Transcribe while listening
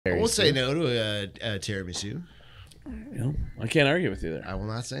I won't say no to a tiramisu. You know, I can't argue with you there. I will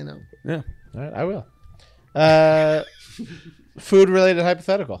not say no. Yeah. All right, I will. Food-related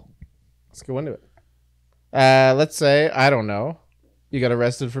hypothetical. Let's go into it. Let's say, I don't know, you got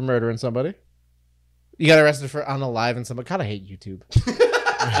arrested for murdering somebody. You got arrested for unaliving somebody. God, I hate YouTube.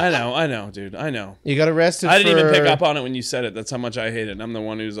 I know, dude. I know. You got arrested I didn't even pick up on it when you said it. That's how much I hate it. I'm the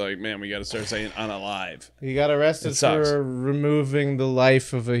one who's like, man, we got to start saying unalive. You got arrested for removing the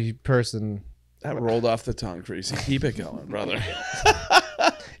life of a person. That rolled off the tongue, Creasy. Keep it going, brother.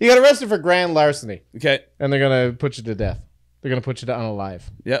 You got arrested for grand larceny. Okay. And they're going to put you to death. They're going to put you to unalive.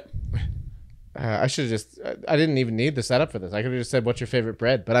 Yep. I should have just... I didn't even need the setup for this. I could have just said, what's your favorite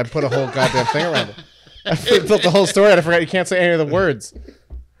bread? But I put a whole goddamn thing around it. I built the whole story and I forgot you can't say any of the words.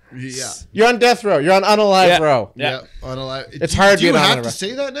 Yeah. You're on death row. You're on unalive row. Yeah. Unalive. It's hard Do you being have unalive. to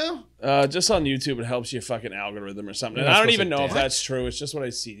say that now? Just on YouTube, it helps you fucking algorithm or something. And You're not I don't supposed even to know if dance. that's true. It's just what I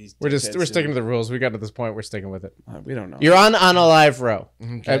see these. We're dickheads sticking do. to the rules. We got to this point. We're sticking with it. We don't know. You're on unalive row.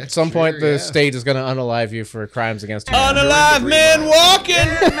 Okay, At some point, sure, the yeah. state is going to unalive you for crimes against humanity. Unalive man walking.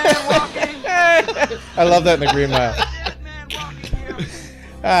 I love that in the Green Mile.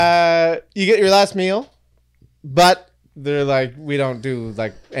 You get your last meal, but they're like, we don't do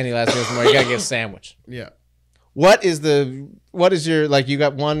like any last meals anymore. You gotta get a sandwich. Yeah. What is your, like, you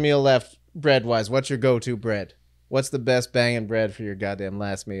got one meal left bread wise? What's your go-to bread? What's the best banging bread for your goddamn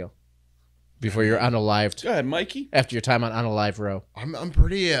last meal before you're unalived? Go ahead, Mikey. After your time on unalive row. I'm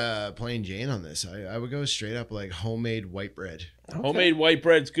pretty plain Jane on this. I would go straight up like homemade white bread. Okay. Homemade white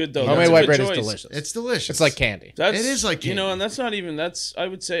bread's good though. Homemade That's a white good bread choice. is delicious. It's delicious. It's like candy. That's, It is like you know, candy. and that's not even I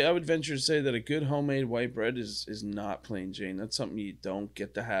would venture to say that a good homemade white bread is not plain Jane. That's something you don't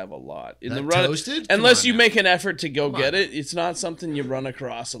get to have a lot in the run. Toasted? Come Unless on you now. make an effort to go get it, it's not something you run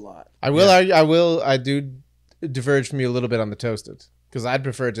across a lot. I do diverge from you a little bit on the toasted because I'd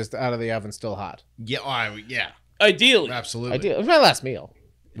prefer just out of the oven still hot. Yeah. Yeah. Ideally, Absolutely. It was my last meal.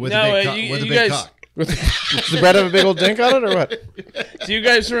 With No, a big, with a you big guys- cock. With the bread have a big old dink on it or what? Do you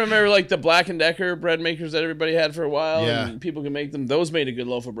guys remember like the Black & Decker bread makers that everybody had for a while? Yeah. And people can make them. Those made a good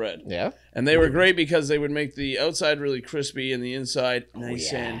loaf of bread. Yeah. And they were great because they would make the outside really crispy and the inside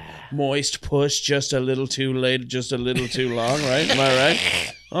nice and moist. Push just a little too late, just a little too long, right? Am I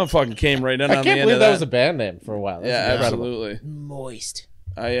right? I fucking came right in I on the can't end believe of that that. was a band name for a while. That's Yeah, incredible. absolutely. Moist.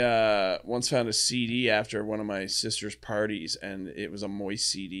 I once found a CD after one of my sister's parties, and it was a moist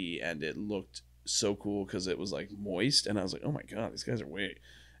CD, and it looked so cool because it was like moist, and I was like, oh my god, these guys are weird.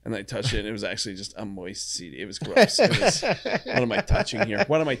 And I touched it, and it was actually just a moist CD. It was gross. It was, what am I touching here?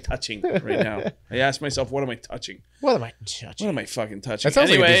 What am I touching right now? I asked myself, what am I touching? What am I touching? What am I fucking touching? That sounds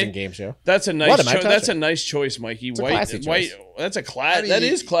anyway, like a decent game show. that's a What nice am I choice. That's a touching? nice choice, Mikey. a classy choice. That's a class. I mean, that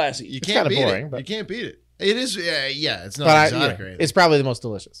is classy. You It's can't kinda beat boring, it. but- You can't beat it. It is. Yeah. It's not But exotic or anything. it's probably the most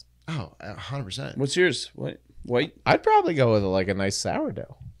delicious. Oh, 100%. What's yours? What? White? I'd probably go with like a nice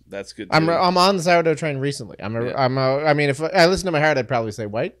sourdough. That's good. I'm too. on the sourdough train recently. I mean, if I listen to my heart, I'd probably say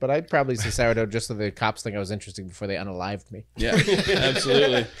white, but I'd probably say sourdough just so the cops think I was interesting before they unalived me. Yeah,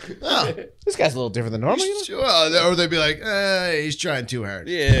 absolutely. Oh, This guy's a little different than normal. You know? well, or they'd be like, he's trying too hard.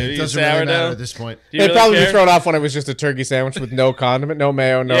 Yeah, It you doesn't really matter sourdough. at this point. Do you They'd really probably care? be thrown off when it was just a turkey sandwich with no condiment, no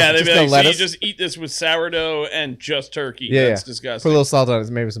mayo, no Yeah, they'd just be no like, so you lettuce. just eat this with sourdough and just turkey. Yeah, That's Put a disgusting. little salt on it,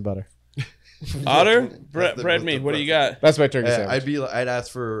 maybe some butter. Otter? That's the- Bread me. What do you got? That's my turkey sandwich. I'd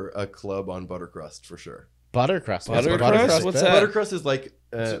ask for a club on buttercrust for sure. Buttercrust. Buttercrust? What's bad. that? Buttercrust is like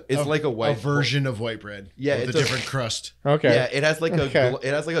it's like a white version of white bread. Yeah, with it's a a- different crust. Okay. Yeah, it has like Okay.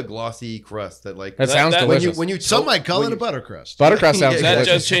 it has like a glossy crust that like That sounds that- delicious. when you Some might call when it a you- buttercrust. Buttercrust sounds Yeah, That delicious.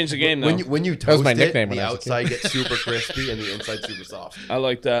 does change the game, though. when you That was toast my nickname it, when the I was a kid. outside gets super crispy and the inside super soft. I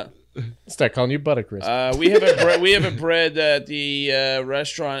like that. Start calling you Buttercrisp. We have a bread at the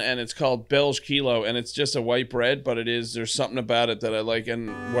restaurant, and it's called Belge Kilo, and it's just a white bread, but there's something about it that I like, and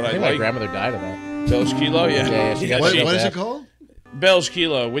what I I think my like. grandmother died of that. Belge Kilo, Yeah, she got What shit is bad. it called? Belge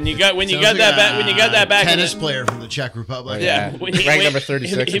Kilo. When you got Sounds that like back, when you got that back, in tennis the- player from the Czech Republic. Yeah, Rank number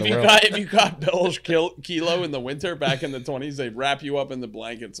 36 If in the you world. if you got Belge Kilo in the winter back in the 20s, they wrap you up in the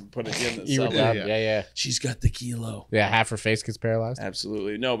blankets and put it in the You were cellar. dumb. Yeah. She's got the kilo. Yeah, half her face gets paralyzed.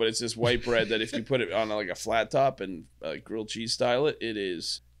 Absolutely no, but it's this white bread that if you put it on like a flat top and grilled cheese style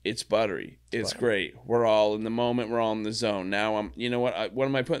it's buttery. It's great. We're all in the moment. We're all in the zone. Now you know what? What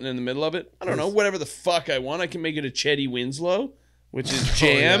am I putting in the middle of it? I don't know. Whatever the fuck I want. I can make it a Chetty Winslow, which is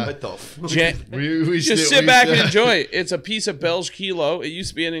jam. What the f- We Just sit back and enjoy it. It's a piece of Belge Kilo. It used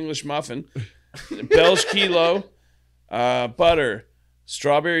to be an English muffin. Belge Kilo, butter,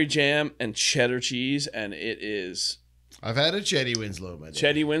 strawberry jam, and cheddar cheese, and it is I've had a Chetty Winslow, my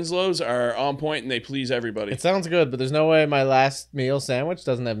Chetty Winslows are on point and they please everybody. It sounds good, but there's no way my last meal sandwich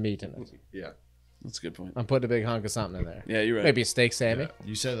doesn't have meat in it. Yeah. That's a good point. I'm putting a big hunk of something in there. Yeah, you're right. Maybe a steak Sammy.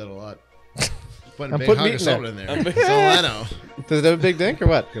 You said that a lot. Putting a I'm big putting hunk meat of in salt there. in there. That's all I know. Does it have a big dink or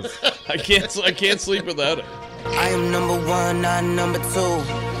what? I can't sleep without it. I am number one, not number two.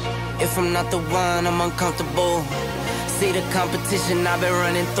 If I'm not the one, I'm uncomfortable. See the competition I've been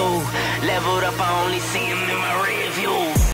running through. Leveled up, I only see him in my rear view.